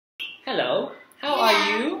Hello. How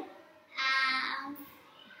are you?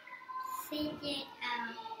 Sitting.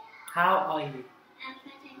 How are you? I'm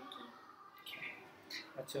fine, thank you. Okay.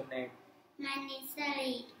 What's your name? My name is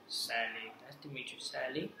Sally. Sally. Nice to meet you,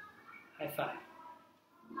 Sally. High five.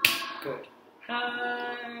 Good.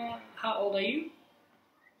 How old are you?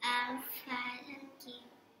 I'm fine, thank you.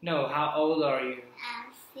 No, how old are you?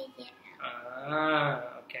 I'm sitting.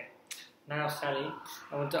 Okay. Now, Sally,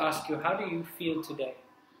 I want to ask you, how do you feel today?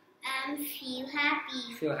 I feel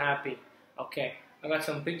happy. Feel happy. Okay. I got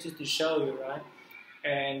some pictures to show you, right?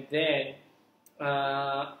 And then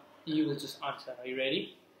you will just answer. Are you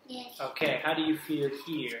ready? Yes. Okay. How do you feel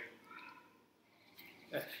here?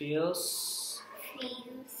 It feels. Sad.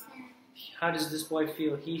 How does this boy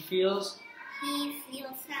feel? He feels. He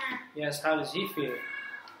feels sad. Yes. How does he feel?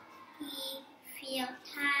 He feels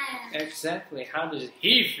tired. Exactly. How does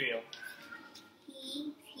he feel?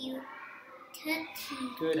 He feels thirsty.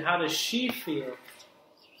 Good. How does she feel?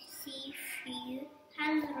 She feels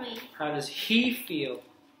hungry. How does he feel?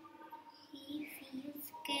 He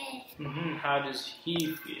feels scared. How does he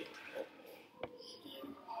feel? He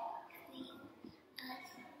feels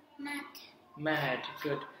mad. Mad.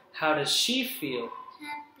 Good. How does she feel?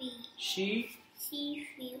 Happy. She. She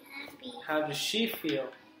feels happy. How does she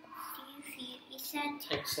feel? She feels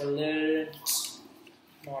excited. Excellent.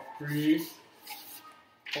 More brief.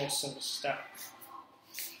 Awesome stuff.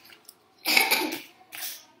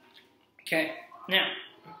 Okay. Now,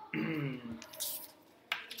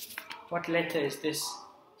 what letter is this?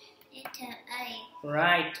 Letter A.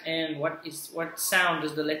 Right. And what sound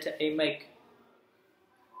does the letter A make?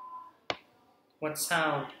 What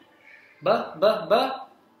sound? B, b, b?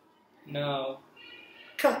 No.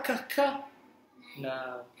 K, k, k?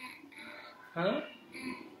 No. Huh?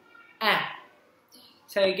 Ah.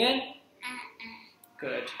 Say again.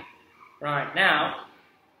 Good. Right, now,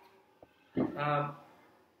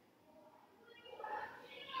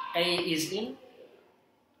 A is in.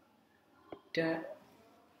 A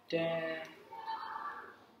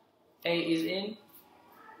is in.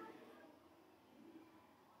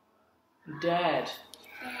 Dad.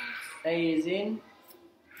 A is in.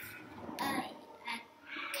 Cat.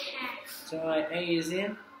 So A is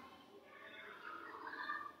in.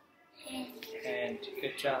 Hand.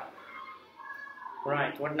 Good job.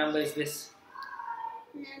 Right, what number is this?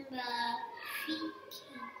 Number 15.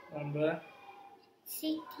 Number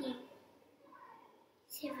 16.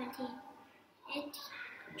 17. 18. Good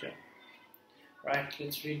job. Right,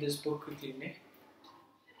 let's read this book quickly, ne?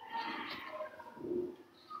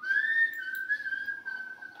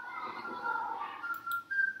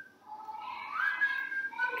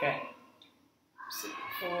 Okay. Sit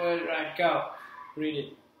forward, right, go. Read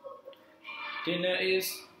it. Dinner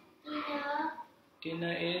is.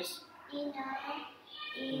 Dinner is.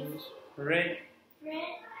 Red.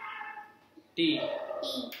 D.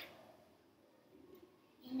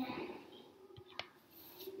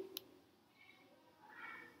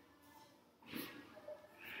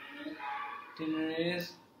 Dinner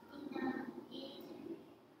is.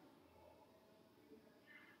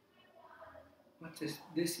 What is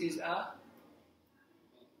this? Is a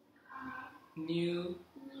new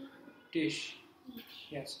dish.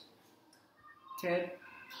 Yes. Ted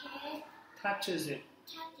touches it.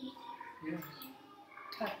 Yeah.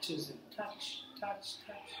 Touches it. Touch.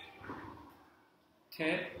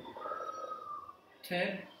 Ted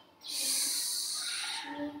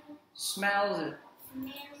smells it.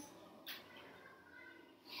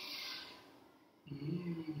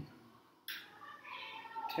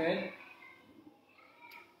 Ted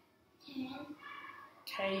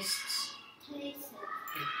tastes it.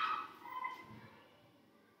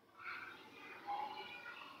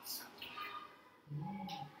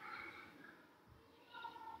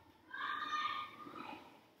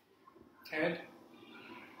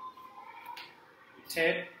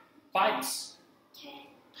 Ted bites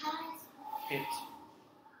it.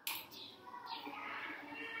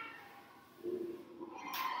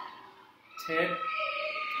 Ted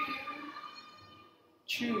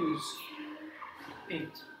chews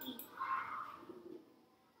it.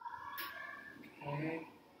 Okay.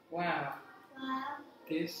 Wow.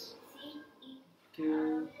 This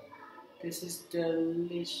is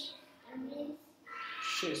delicious.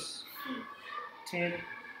 Ted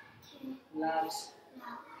loves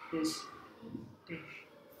this dish.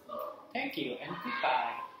 Thank you and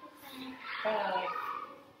goodbye. Bye.